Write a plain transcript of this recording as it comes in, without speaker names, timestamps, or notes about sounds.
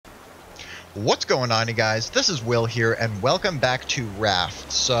What's going on, you guys? This is Will here, and welcome back to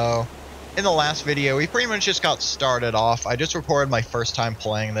Raft. So, in the last video, we pretty much just got started off. I just recorded my first time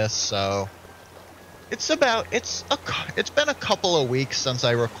playing this, so it's been a couple of weeks since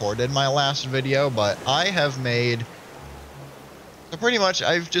I recorded my last video, but I have made, so pretty much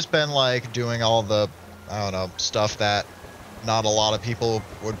I've just been like doing all the, I don't know, stuff that not a lot of people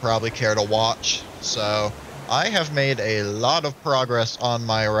would probably care to watch. So I have made a lot of progress on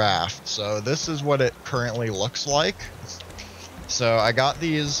my raft. So this is what it currently looks like. So I got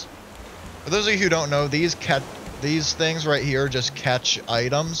these, for those of you who don't know, these things right here just catch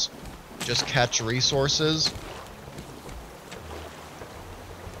items, just catch resources.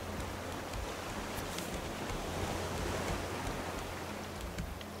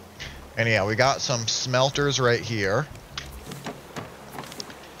 And yeah, we got some smelters right here.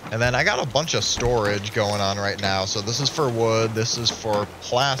 And then I got a bunch of storage going on right now. So this is for wood, this is for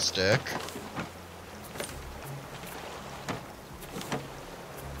plastic.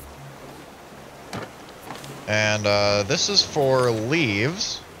 And this is for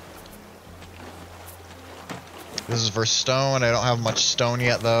leaves. This is for stone. I don't have much stone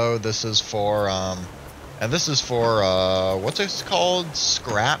yet though. This is for, and this is for, what's this called?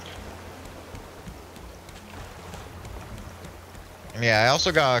 Scrap. Yeah, I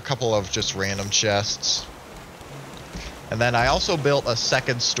also got a couple of just random chests. And then I also built a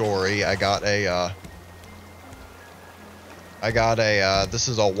second story. I got a, this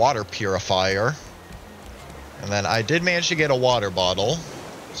is a water purifier. And then I did manage to get a water bottle,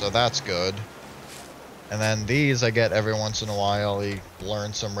 so that's good. And then these I get every once in a while. You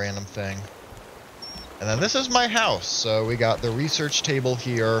learn some random thing. And then this is my house. So we got the research table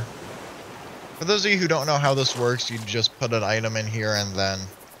here. For those of you who don't know how this works, you just put an item in here and then,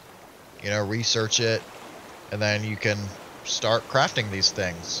 you know, research it. And then you can start crafting these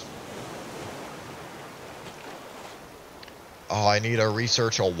things. Oh, I need to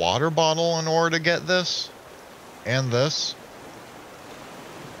research a water bottle in order to get this. And this.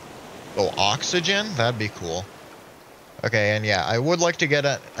 Oh, oxygen? That'd be cool. Okay, and yeah, I would like to get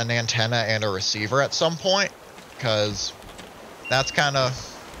an antenna and a receiver at some point. Because that's kind of...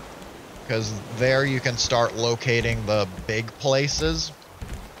 Because there you can start locating the big places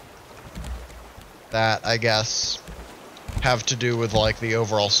that, I guess, have to do with, like, the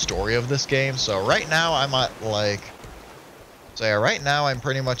overall story of this game. So right now I'm at, like... So yeah, right now I'm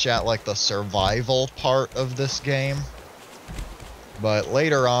pretty much at, like, the survival part of this game. But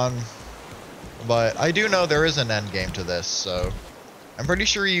later on... But I do know there is an end game to this, so... I'm pretty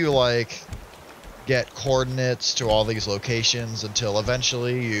sure you, like... get coordinates to all these locations until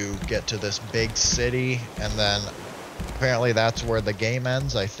eventually you get to this big city, and then apparently that's where the game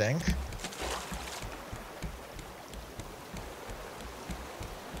ends, I think.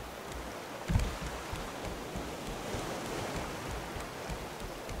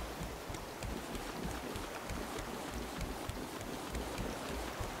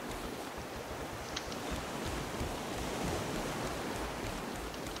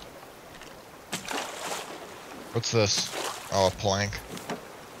 What's this? Oh, a plank.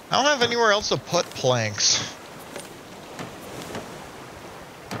 I don't have anywhere else to put planks.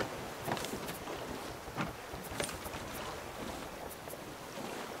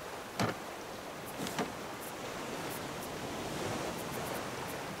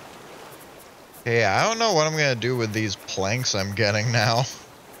 Yeah, I don't know what I'm gonna do with these planks I'm getting now.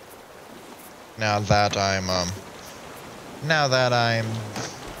 Now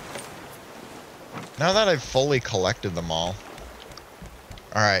that I've fully collected them all.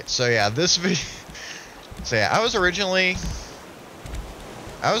 Alright, so yeah, this video... So yeah, I was originally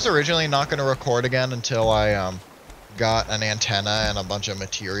not going to record again until I got an antenna and a bunch of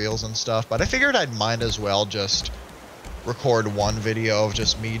materials and stuff, but I figured I'd might as well just record one video of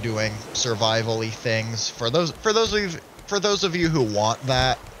just me doing survival-y things for those of you who want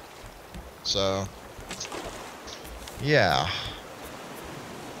that. So yeah.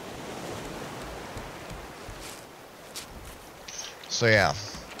 So yeah,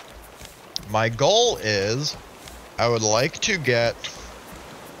 my goal is, I would like to get,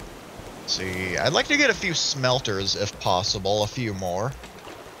 I'd like to get a few smelters if possible, a few more.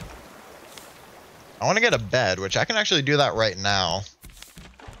 I want to get a bed, which I can actually do that right now.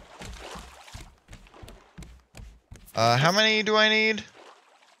 How many do I need?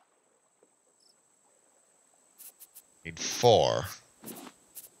 Need 4.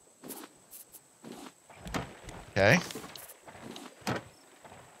 Okay.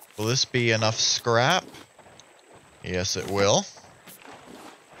 Will this be enough scrap? Yes, it will.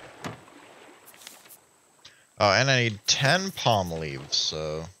 Oh, and I need 10 palm leaves,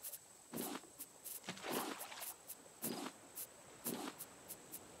 so...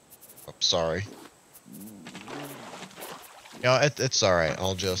 Oh, sorry. You know, it's alright.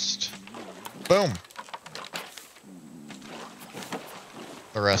 I'll just... Boom!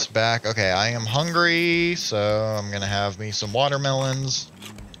 The rest back. Okay, I am hungry, so I'm gonna have me some watermelons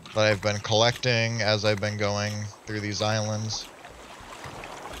that I've been collecting as I've been going through these islands.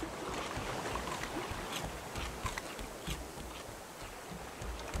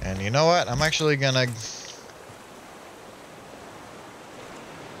 And you know what? I'm actually gonna...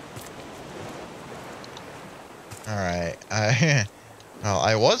 Alright,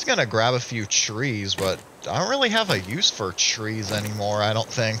 I was gonna grab a few trees, but I don't really have a use for trees anymore, I don't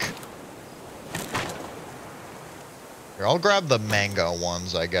think. Here, I'll grab the mango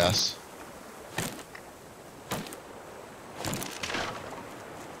ones, I guess.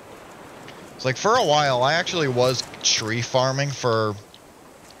 It's like, for a while, I actually was tree farming for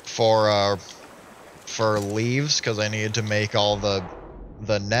leaves, because I needed to make all the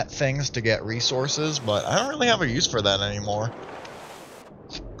net things to get resources, but I don't really have a use for that anymore.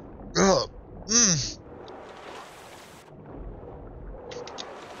 Ugh.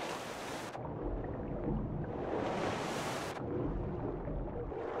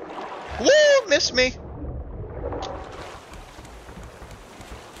 Woo! Missed me!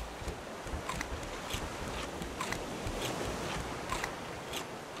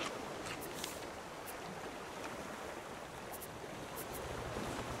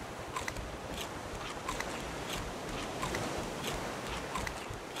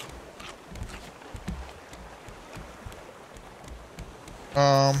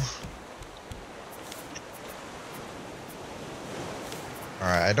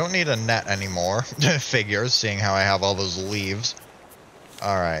 Alright, I don't need a net anymore. Figures, seeing how I have all those leaves.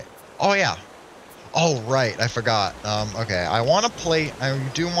 Alright. Oh, yeah. Oh, right, I forgot. Okay, I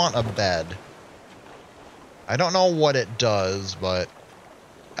do want a bed. I don't know what it does, but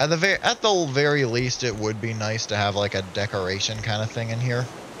at the very least, it would be nice to have, like, a decoration kind of thing in here.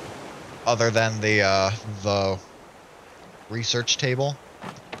 Other than the research table.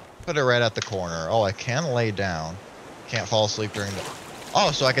 Put it right at the corner. Oh, I can lay down. Can't fall asleep during the...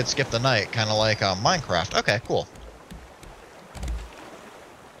 Oh, so I could skip the night, kind of like Minecraft. Okay, cool.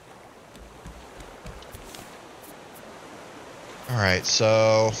 Alright,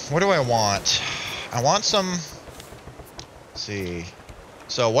 so what do I want? I want some... Let's see.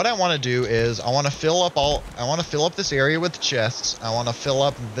 So what I want to do is I want to fill up this area with chests. I want to fill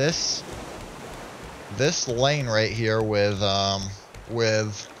up this lane right here with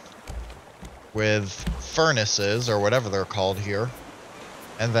furnaces or whatever they're called here.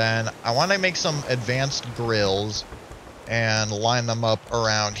 And then I want to make some advanced grills and line them up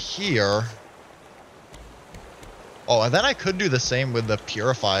around here. Oh, and then I could do the same with the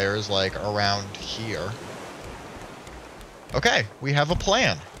purifiers, like, around here. Okay, we have a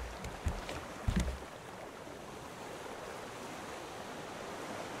plan.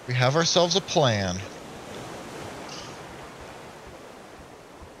 We have ourselves a plan.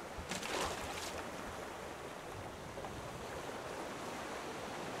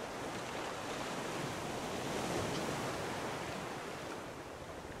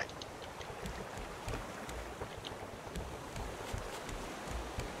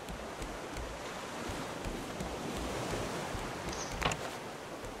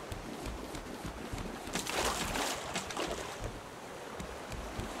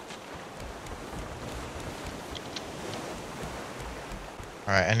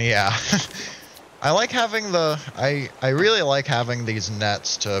 Alright, and yeah, I like having I really like having these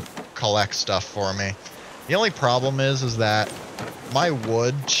nets to collect stuff for me. The only problem is that my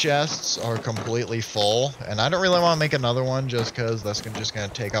wood chests are completely full, and I don't really want to make another one just because that's just going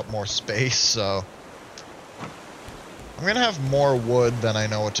to take up more space, so... I'm going to have more wood than I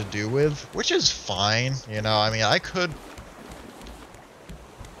know what to do with, which is fine, you know, I mean, I could...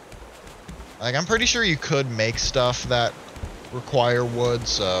 Like, I'm pretty sure you could make stuff that require wood,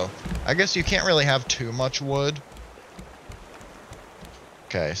 so I guess you can't really have too much wood.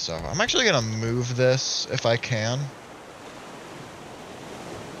 Okay, so I'm actually gonna move this if I can.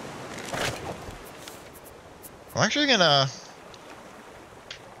 I'm actually gonna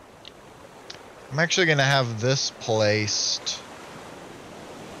have this placed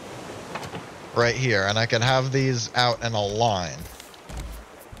right here, and I can have these out in a line.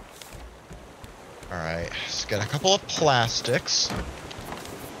 Alright, let's get a couple of plastics.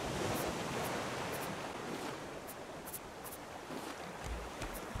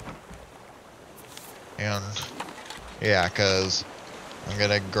 And, yeah, because I'm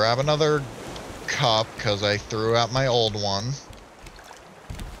gonna grab another cup, because I threw out my old one.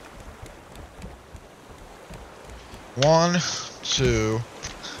 1, 2,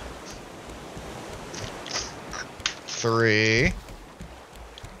 3,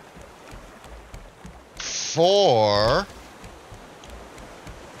 4,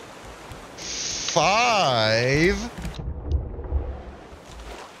 5.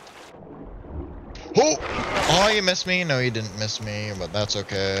 Oh! Oh, you missed me? No, you didn't miss me, but that's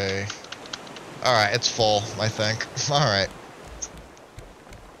okay. Alright, it's full, I think. Alright.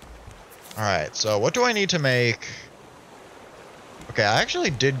 Alright, so what do I need to make? Okay, I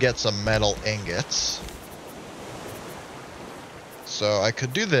actually did get some metal ingots. So I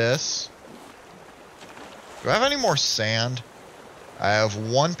could do this. Do I have any more sand? I have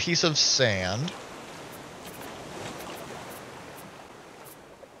 1 piece of sand.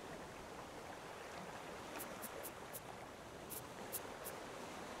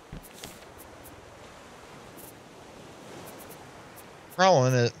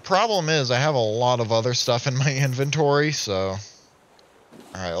 Problem is I have a lot of other stuff in my inventory, so...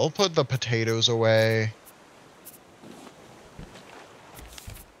 Alright, I'll put the potatoes away.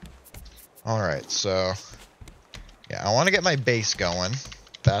 Alright, so... Yeah, I want to get my base going.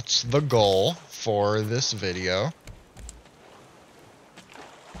 That's the goal for this video.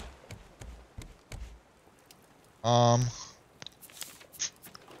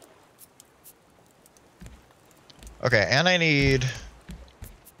 Okay, and I need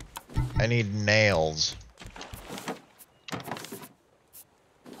nails.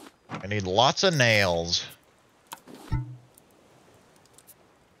 I need lots of nails.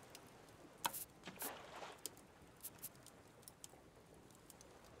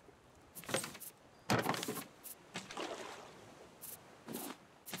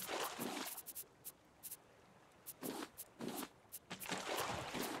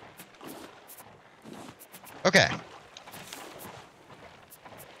 Okay.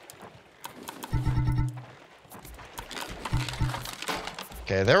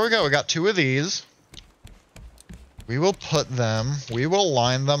 Okay, there we go. We got 2 of these. We will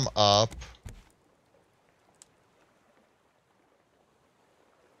line them up.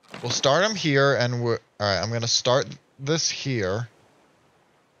 We'll start them here, and alright, I'm going to start this here.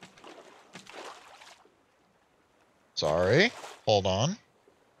 Sorry. Hold on.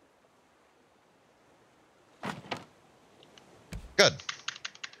 Good.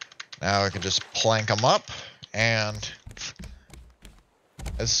 Now I can just plank them up, and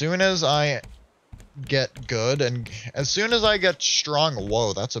as soon as I get good, and as soon as I get strong...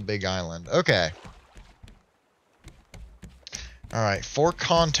 Whoa, that's a big island. Okay. Alright, for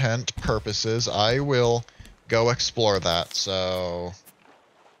content purposes, I will go explore that, so...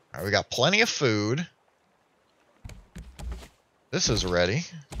 Alright, we got plenty of food. This is ready.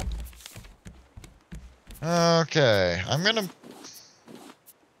 Okay, I'm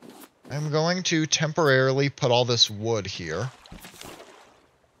going to temporarily put all this wood here.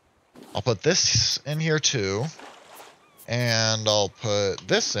 I'll put this in here too. And I'll put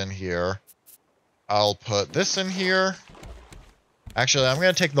this in here. I'll put this in here. Actually, I'm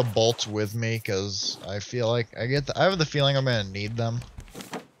going to take the bolts with me because I feel like I have the feeling I'm going to need them.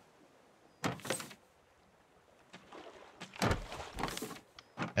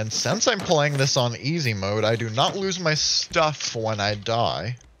 And since I'm playing this on easy mode, I do not lose my stuff when I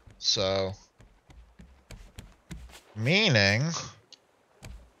die. So, meaning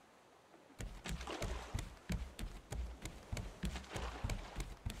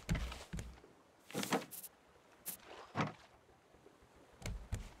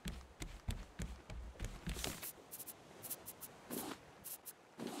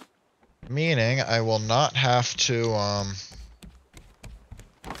I will not have to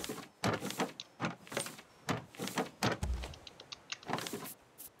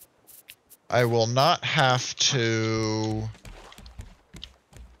I will not have to...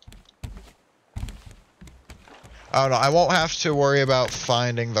 Oh no, I won't have to worry about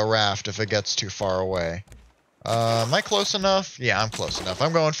finding the raft if it gets too far away. Am I close enough? Yeah, I'm close enough.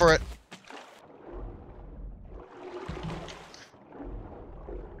 I'm going for it.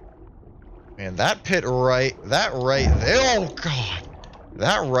 And that pit right there, oh god!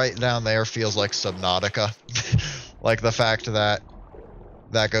 That right down there feels like Subnautica. Like the fact that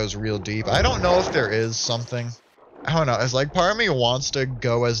goes real deep. I don't know if there is something. I don't know. It's like part of me wants to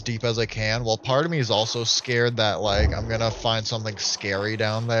go as deep as I can. Well, part of me is also scared that like I'm gonna find something scary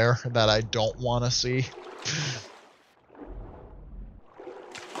down there that I don't want to see.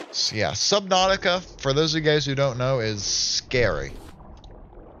 So yeah, Subnautica, for those of you guys who don't know, is scary.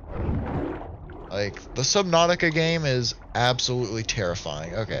 Like, the Subnautica game is absolutely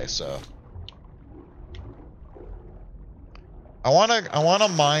terrifying. Okay, so I wanna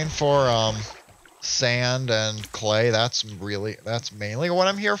mine for sand and clay. That's mainly what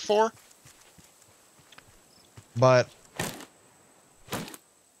I'm here for. But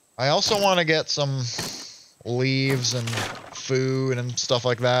I also want to get some leaves and food and stuff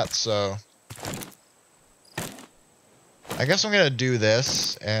like that, so I guess I'm gonna do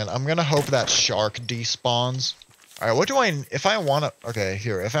this, and I'm gonna hope that shark despawns. Alright, what do I... If I want to... Okay,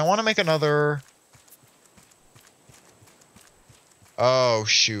 here. If I want to make another... Oh,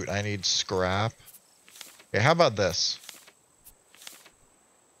 shoot. I need scrap. Okay, how about this?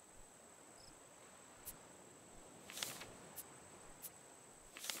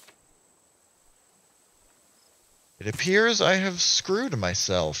 It appears I have screwed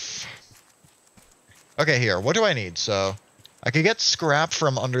myself. Okay, here. What do I need? So, I could get scrap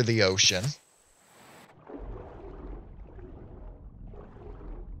from under the ocean.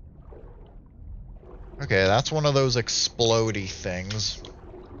 Okay, that's one of those explodey things.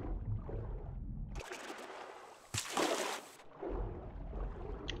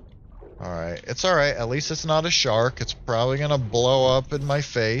 Alright, it's alright. At least it's not a shark. It's probably gonna blow up in my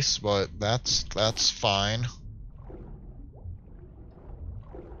face, but that's fine.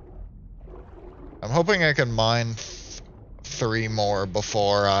 I'm hoping I can mine 3 more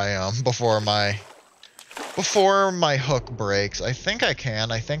before my hook breaks. I think I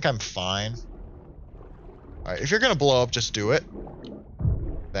can. I think I'm fine. Alright, if you're gonna blow up, just do it.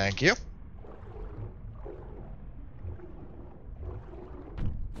 Thank you.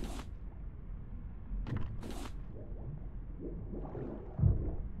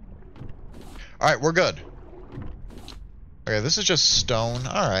 Alright, we're good. Okay, this is just stone.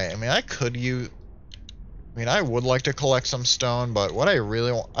 Alright, I mean, I would like to collect some stone, but what I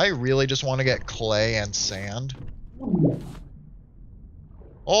really just want to get clay and sand.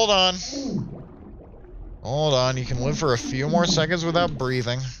 Hold on. Hold on, you can live for a few more seconds without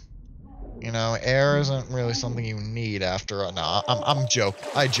breathing. You know, air isn't really something you need after a... No, I'm joke.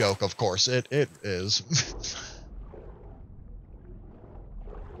 I joke, of course. It is.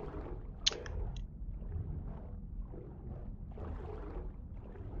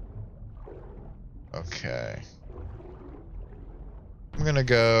 Okay. I'm gonna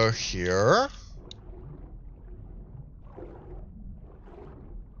go here.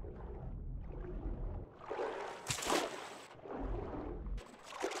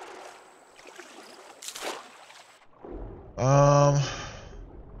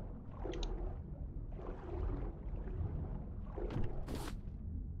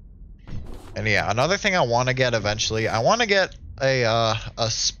 And yeah, another thing I want to get eventually, I want to get a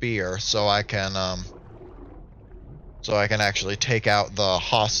spear so I can actually take out the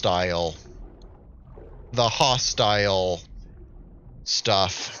hostile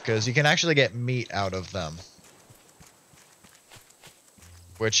stuff, because you can actually get meat out of them,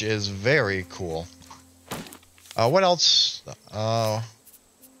 which is very cool. What else?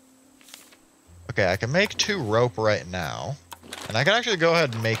 Okay, I can make 2 rope right now. And I can actually go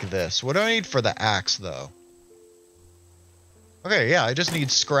ahead and make this. What do I need for the axe, though? Okay, yeah, I just need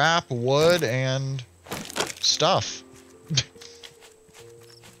scrap, wood, and stuff.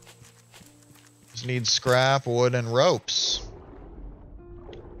 Just need scrap, wood, and ropes.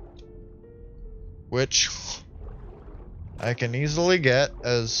 Which I can easily get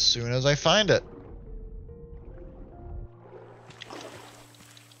as soon as I find it.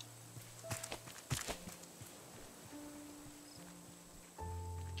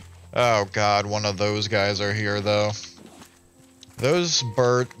 Oh god, one of those guys are here though. Those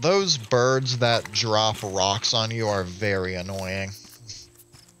birds that drop rocks on you are very annoying.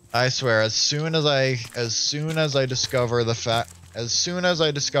 I swear, as soon as I discover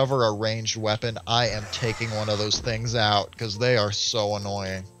a ranged weapon, I am taking one of those things out because they are so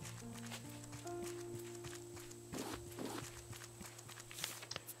annoying.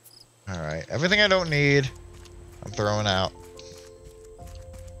 Alright, everything I don't need, I'm throwing out.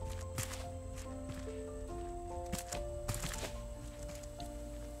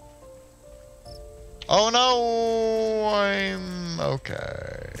 Oh no, I'm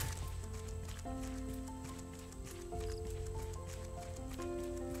okay.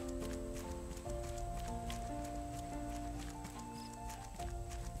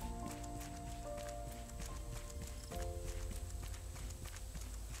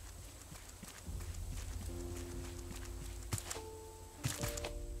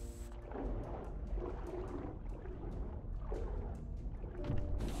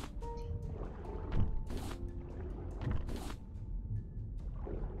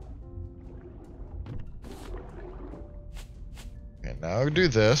 Okay, now I'll do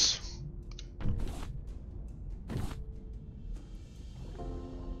this.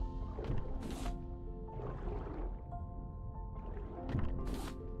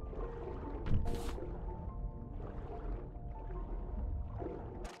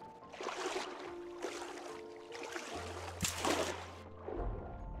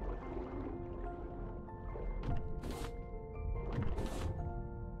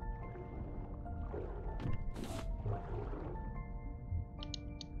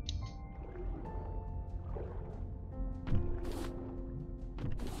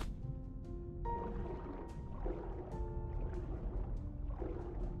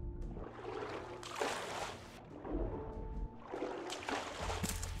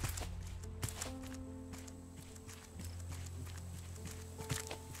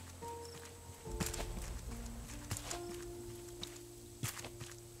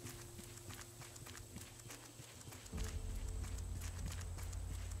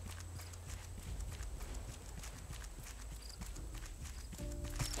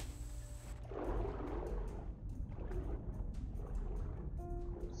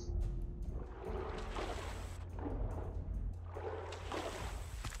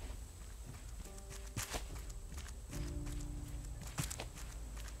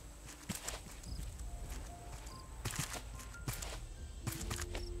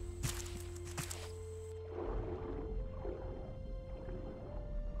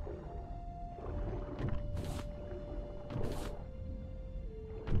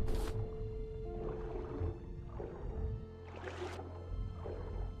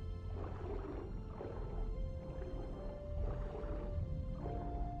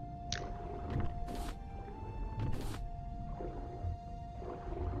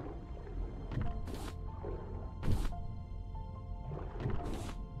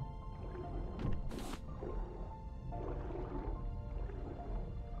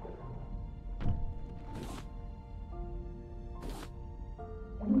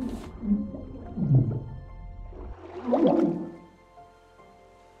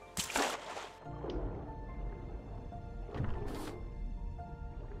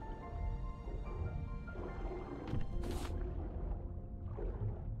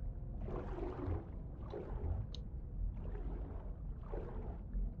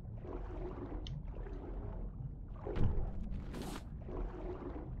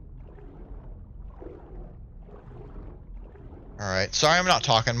 Alright, sorry I'm not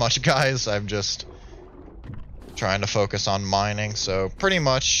talking much, guys. I'm just trying to focus on mining, so pretty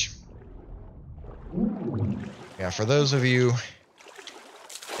much... Yeah, for those of you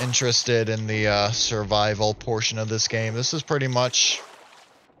interested in the survival portion of this game, this is pretty much...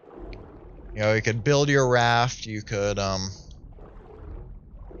 You know, you could build your raft, you could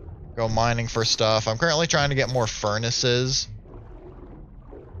go mining for stuff. I'm currently trying to get more furnaces,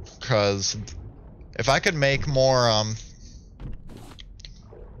 because if I could make more...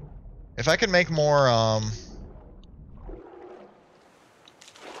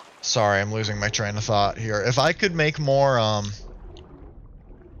 Sorry, I'm losing my train of thought here. If I could make more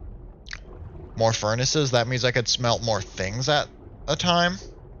furnaces, that means I could smelt more things at a time.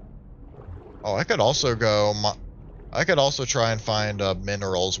 Oh, I could also go... I could also try and find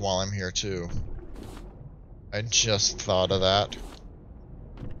minerals while I'm here, too. I just thought of that.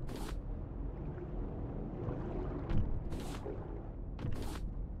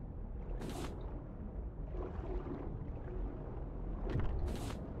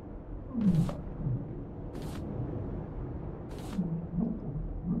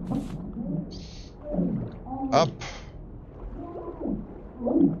 Up.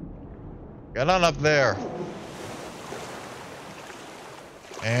 Get on up there.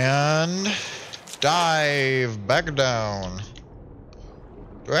 And dive back down.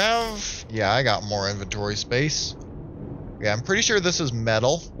 Do I have... Yeah, I got more inventory space. Yeah, I'm pretty sure this is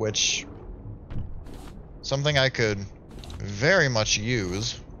metal, which... Something I could very much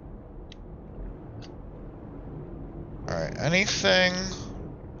use. Alright, anything...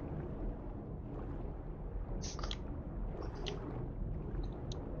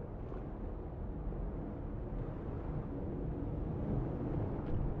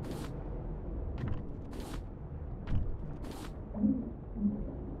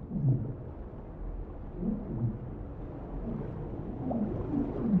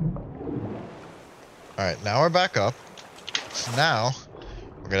 Alright, now we're back up. So now,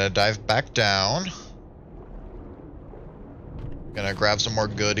 we're gonna dive back down. Gonna grab some more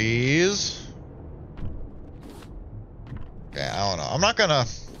goodies. Okay, I don't know. I'm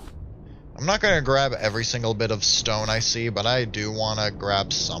not gonna grab every single bit of stone I see, but I do wanna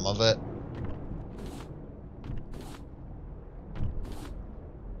grab some of it.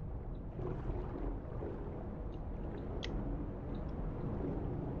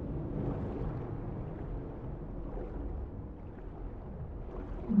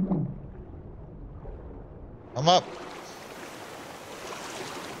 I'm up.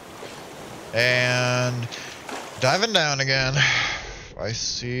 And diving down again. I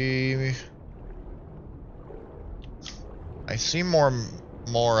see more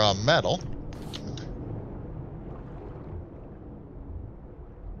metal.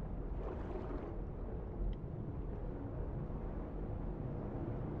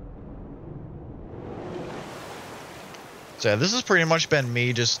 So yeah, this has pretty much been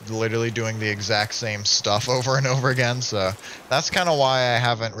me just literally doing the exact same stuff over and over again, so that's kind of why I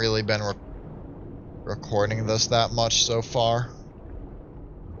haven't really been recording this that much so far.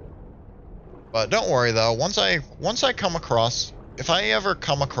 But don't worry though, once I come across, if I ever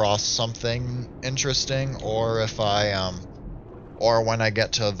come across something interesting, or if I or when I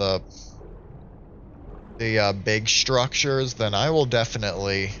get to the big structures, then I will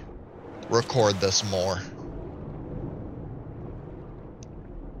definitely record this more.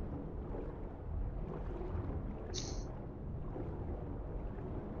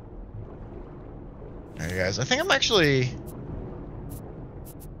 Alright guys, I think I'm actually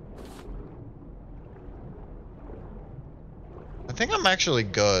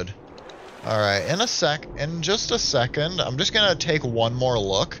good. Alright, in just a second, I'm just gonna take one more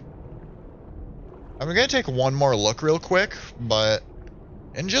look. I'm gonna take one more look real quick, but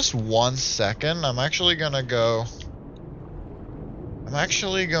in just 1 second, I'm actually going to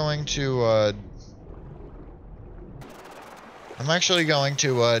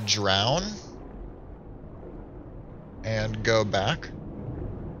drown and go back.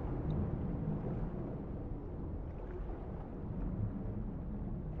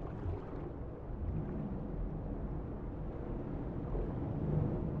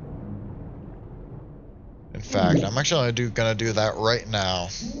 In fact, I'm actually gonna do that right now.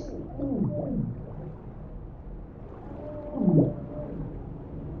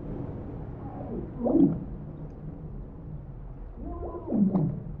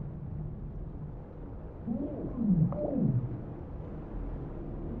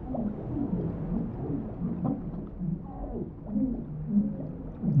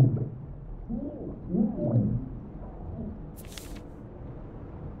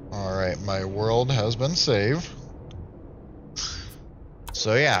 Alright, my world has been saved.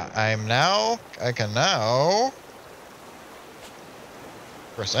 So yeah, I can now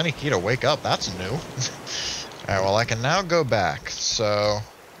press any key to wake up. That's new. Alright, well I can now go back. So,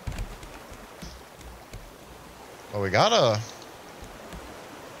 well, we gotta...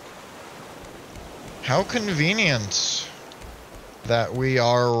 How convenient that we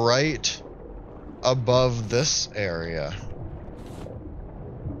are right above this area.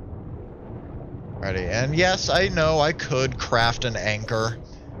 Ready, and yes, I know I could craft an anchor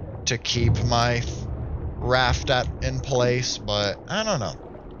to keep my raft in place, but I don't know.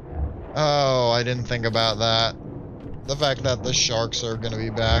 Oh, I didn't think about that. The fact that the sharks are gonna be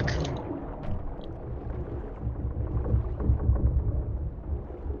back.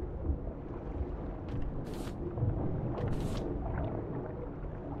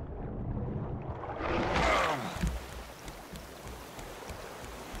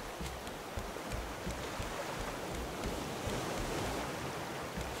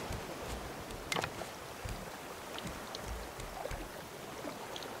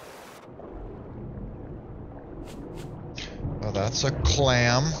 Oh, that's a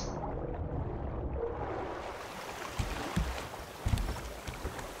clam.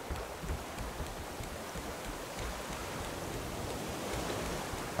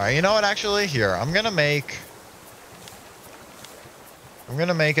 Alright, you know what, actually? Here, I'm gonna make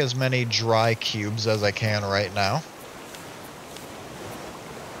as many dry cubes as I can right now.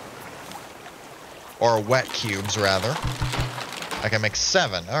 Or wet cubes, rather. I can make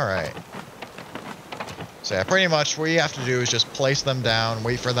 7, alright. So yeah, pretty much what you have to do is just place them down,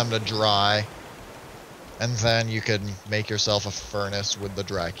 wait for them to dry, and then you can make yourself a furnace with the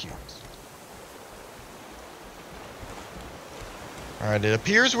dry cubes. Alright, it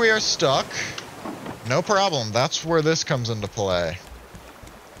appears we are stuck. No problem, that's where this comes into play.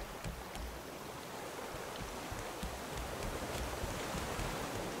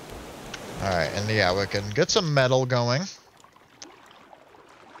 Alright, and yeah, we can get some metal going.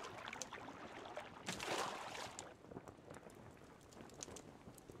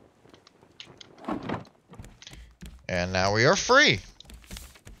 And now we are free.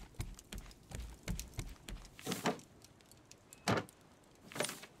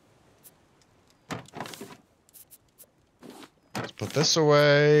 Let's put this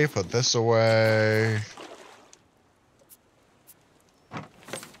away, put this away.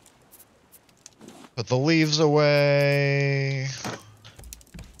 Put the leaves away.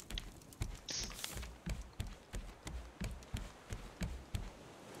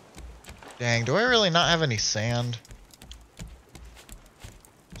 Dang, do I really not have any sand?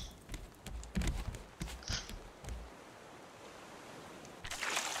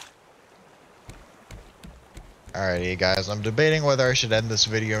 Alrighty, guys, I'm debating whether I should end this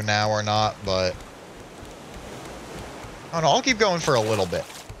video now or not, but I don't know, I'll keep going for a little bit.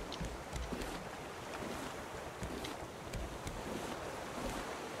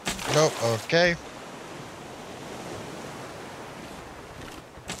 Nope, okay.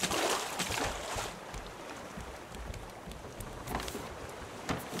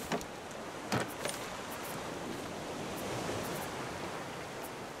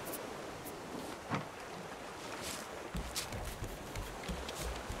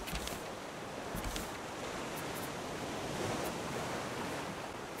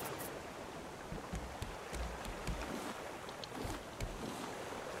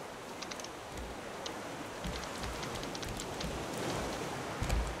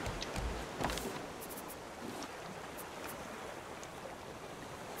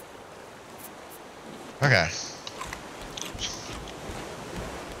 Okay.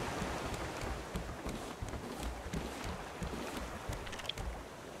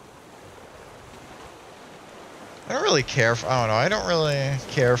 I don't really care for, I don't know, I don't really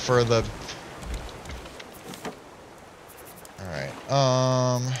care for the... Alright,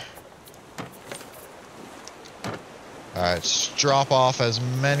 Alright, just drop off as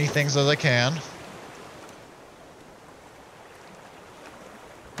many things as I can.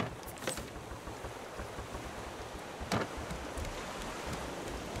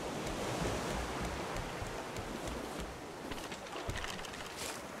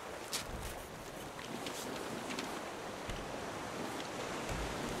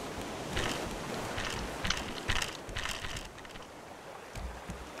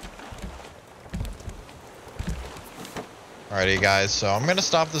 Alrighty, guys, so I'm gonna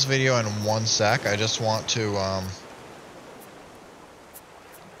stop this video in 1 sec. I just want to,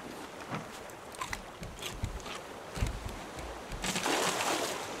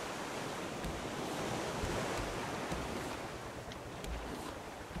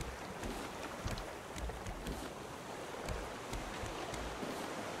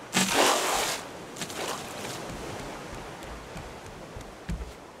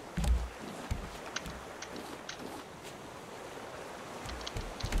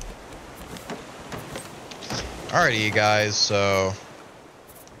 Alrighty, you guys, so...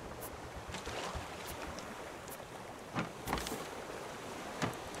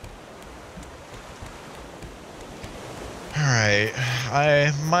 Alright,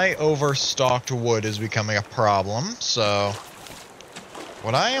 my overstocked wood is becoming a problem, so...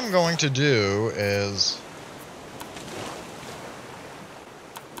 What I am going to do is...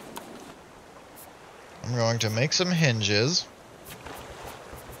 I'm going to make some hinges.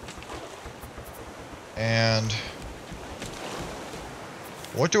 And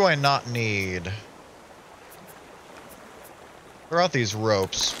what do I not need? Throw out these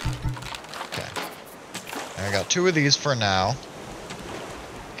ropes. Okay. And I got 2 of these for now.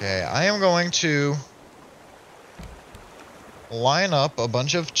 Okay, I am going to line up a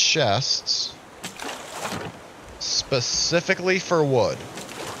bunch of chests specifically for wood.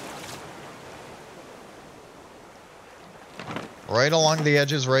 Right along the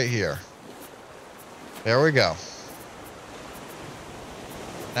edges right here. There we go.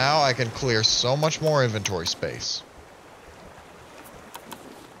 Now I can clear so much more inventory space.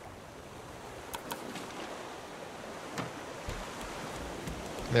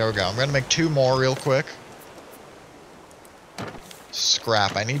 There we go. I'm gonna make 2 more real quick.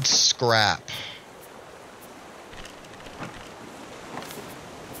 Scrap. I need scrap.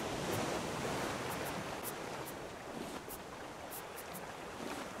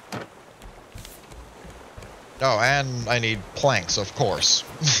 Oh, and I need planks, of course.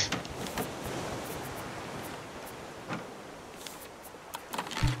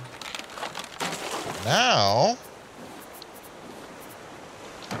 Now,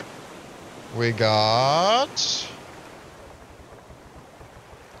 we got...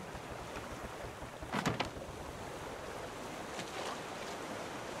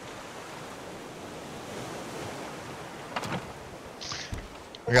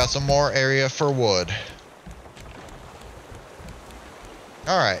 We got some more area for wood.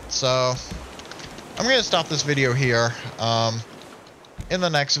 Alright, so I'm going to stop this video here. In the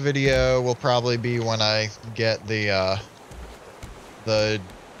next video will probably be when I get the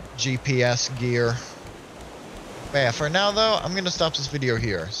GPS gear. But yeah, for now though, I'm going to stop this video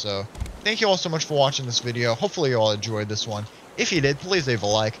here. So thank you all so much for watching this video. Hopefully you all enjoyed this one. If you did, please leave a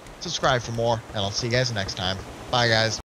like, subscribe for more, and I'll see you guys next time. Bye guys.